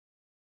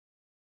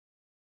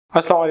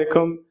Assalamu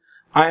alaikum.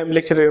 I am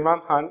lecturer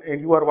Imran Khan and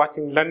you are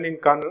watching Learning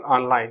Corner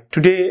online.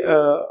 Today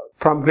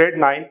from grade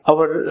 9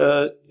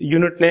 our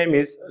unit name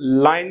is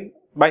line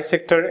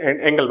bisector and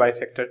angle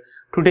bisector.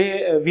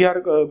 Today we are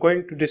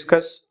going to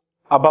discuss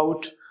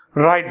about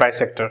right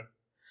bisector.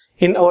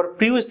 In our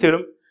previous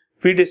theorem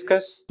we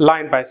discussed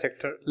line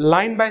bisector.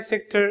 Line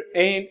bisector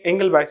and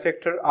angle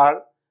bisector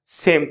are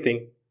same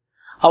thing.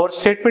 Our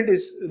statement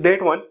is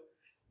that one,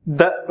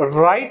 the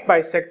right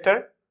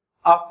bisector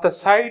of the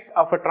sides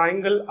of a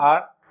triangle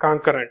are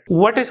concurrent.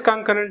 What is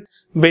concurrent?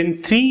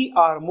 When three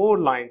or more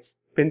lines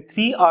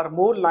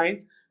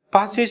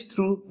passes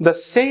through the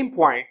same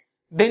point,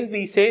 then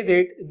we say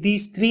that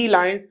these three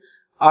lines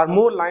or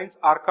more lines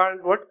are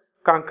called what?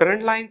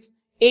 Concurrent lines.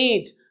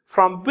 And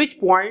from which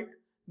point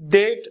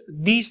that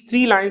these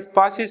three lines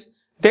passes,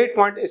 that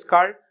point is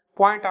called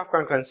point of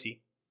concurrency.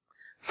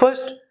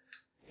 First,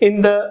 in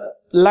the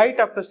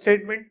light of the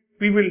statement,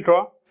 we will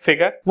draw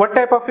figure. What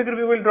type of figure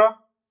we will draw?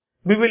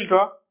 We will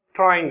draw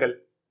triangle,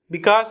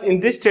 because in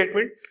this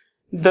statement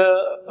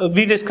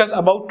we discuss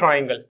about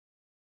triangle.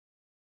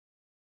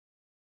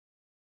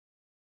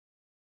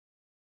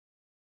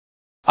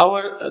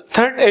 Our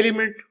third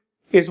element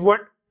is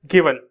what?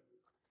 Given.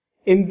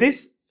 In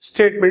this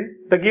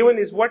statement the given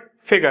is what?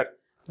 Figure.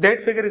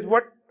 That figure is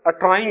what? A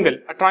triangle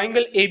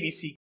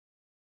ABC.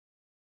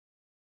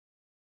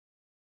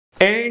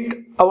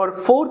 And our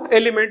fourth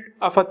element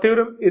of a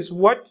theorem is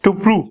what? To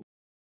prove.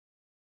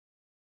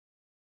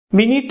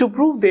 We need to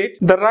prove that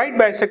the right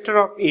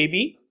bisector of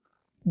AB,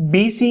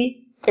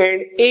 BC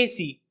and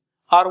AC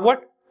are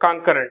what?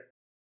 Concurrent.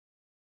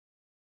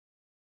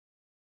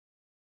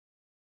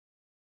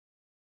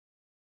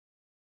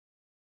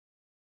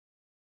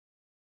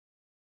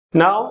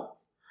 Now,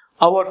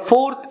 our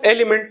fourth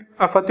element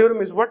of a theorem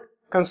is what?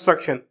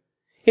 Construction.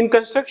 In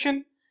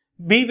construction,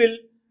 we will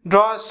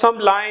draw some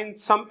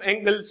lines, some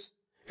angles,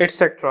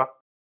 etc.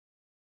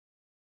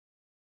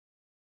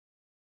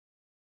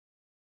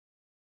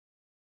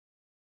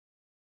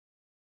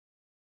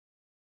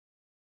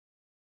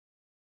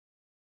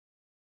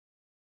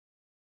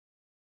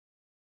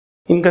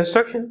 In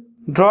construction,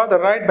 draw the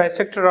right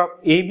bisector of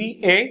AB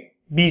and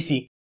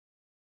BC.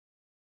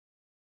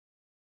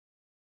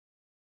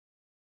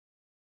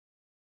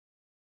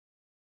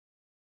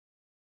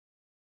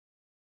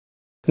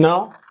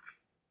 Now,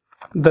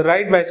 the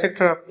right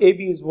bisector of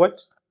AB is what?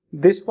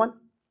 This one,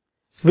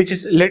 which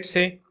is, let's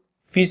say,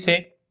 we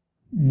say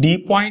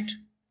D point,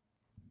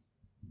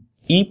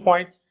 E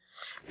point,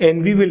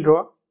 and we will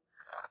draw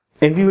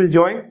and we will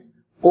join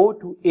O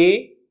to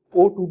A,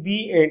 O to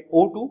B and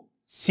O to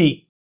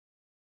C.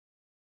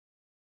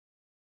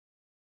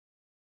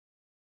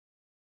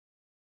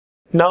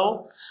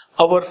 Now,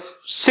 our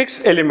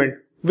sixth element,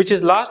 which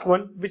is last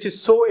one, which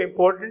is so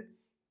important,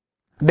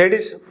 that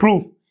is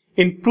proof.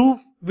 In proof,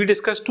 we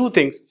discuss two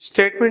things,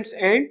 statements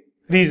and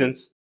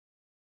reasons.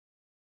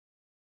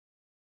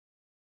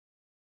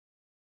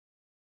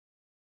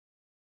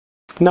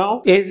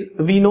 Now, as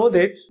we know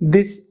that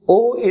this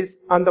O is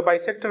on the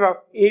bisector of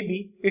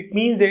AB, it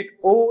means that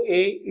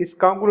OA is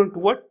congruent to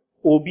what?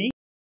 OB.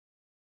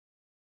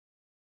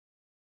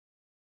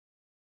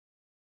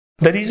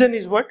 The reason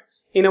is what?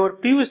 In our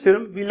previous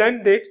theorem, we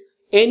learned that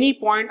any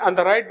point on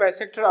the right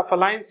bisector of a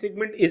line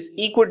segment is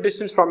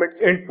equidistant from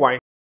its end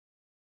point.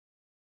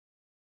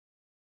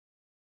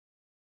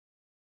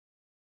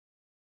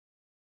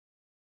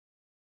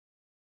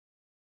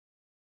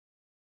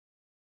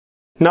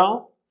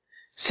 Now,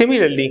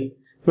 similarly,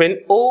 when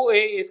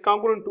OA is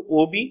congruent to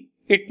OB,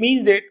 it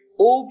means that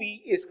OB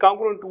is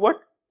congruent to what?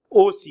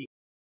 OC.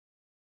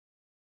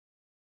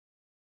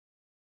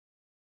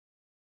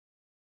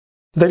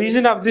 The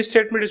reason of this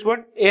statement is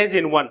what? As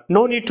in 1.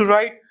 No need to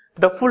write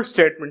the full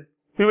statement.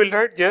 We will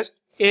write just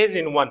as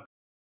in 1.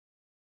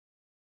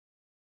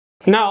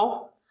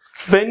 Now,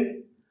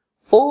 when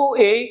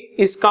OA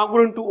is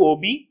congruent to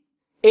OB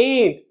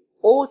and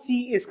OC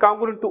is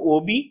congruent to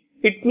OB,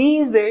 it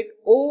means that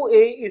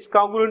OA is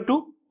congruent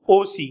to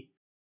OC.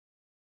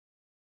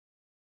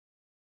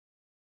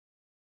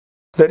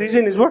 The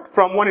reason is what?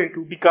 From 1 and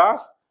 2.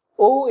 Because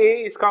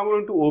OA is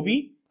congruent to OB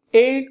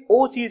and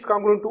OC is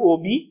congruent to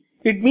OB,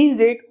 it means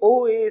that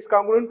OA is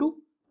congruent to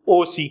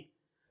OC.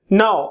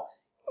 Now,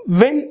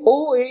 when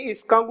OA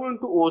is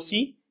congruent to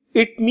OC,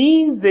 it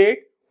means that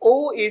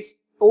O is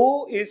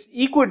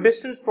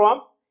equidistant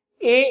from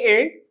A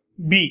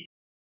and B.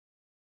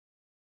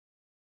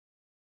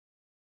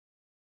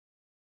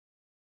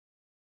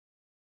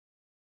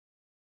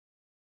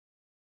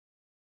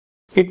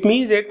 It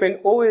means that when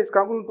OA is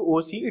congruent to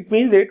OC, it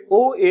means that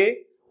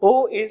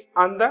O is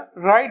on the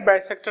right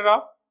bisector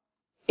of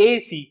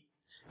AC.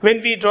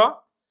 When we draw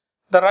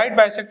the right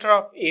bisector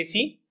of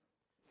AC,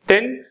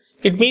 then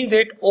it means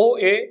that O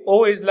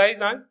is lies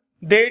on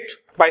that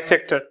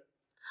bisector.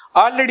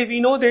 Already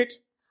we know that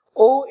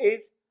O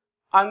is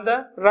on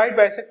the right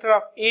bisector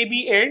of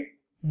AB and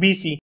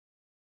BC.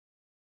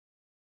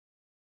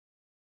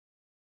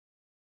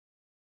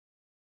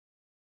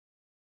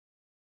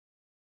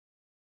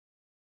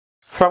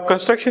 From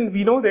construction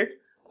we know that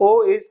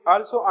O is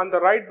also on the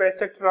right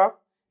bisector of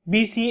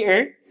BC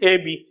and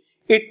AB.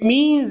 It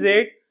means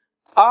that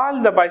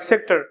all the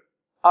bisector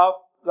of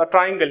the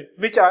triangle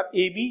which are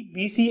AB,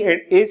 BC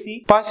and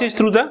AC passes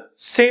through the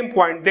same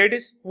point, that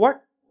is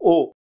what?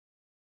 O.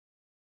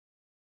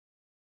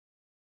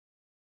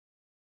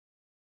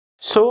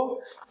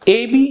 So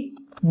AB,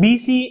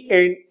 BC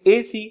and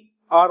AC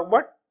are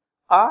what?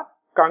 Are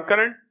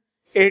concurrent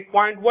at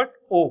point what?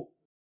 O.